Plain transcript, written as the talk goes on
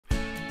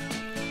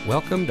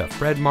Welcome to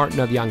Fred Martin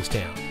of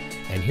Youngstown,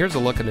 and here's a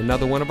look at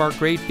another one of our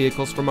great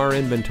vehicles from our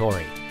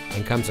inventory,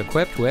 and comes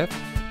equipped with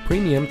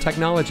Premium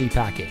Technology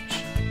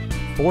Package,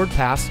 Ford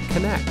Pass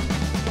Connect,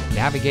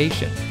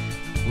 Navigation,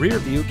 Rear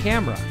View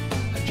Camera,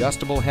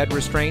 Adjustable Head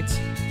Restraints,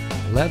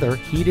 Leather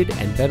Heated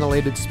and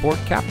Ventilated Sport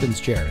Captain's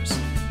Chairs,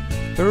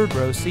 Third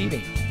Row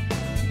Seating,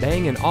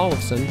 Bang &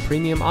 Olufsen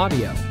Premium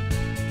Audio,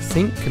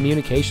 Sync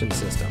Communication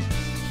System,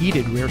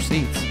 Heated Rear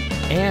Seats,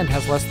 and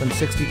has less than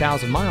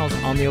 60,000 miles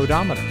on the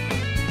odometer.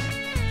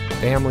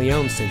 Family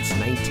owned since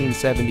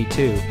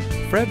 1972,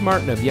 Fred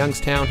Martin of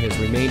Youngstown has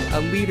remained a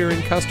leader in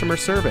customer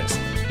service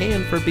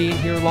and for being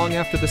here long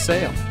after the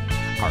sale.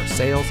 Our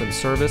sales and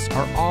service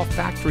are all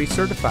factory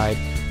certified,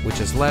 which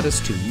has led us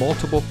to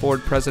multiple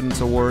Ford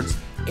President's Awards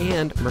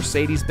and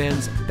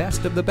Mercedes-Benz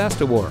Best of the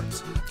Best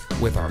Awards.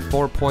 With our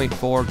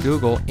 4.4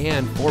 Google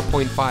and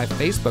 4.5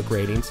 Facebook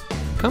ratings,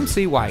 come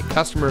see why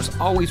customers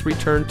always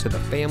return to the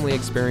family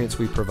experience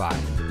we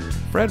provide.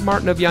 Fred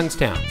Martin of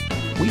Youngstown.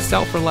 We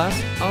sell for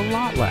less, a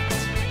lot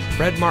less.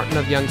 Fred Martin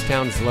of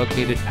Youngstown is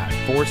located at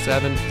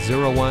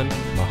 4701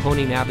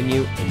 Mahoning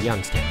Avenue in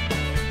Youngstown.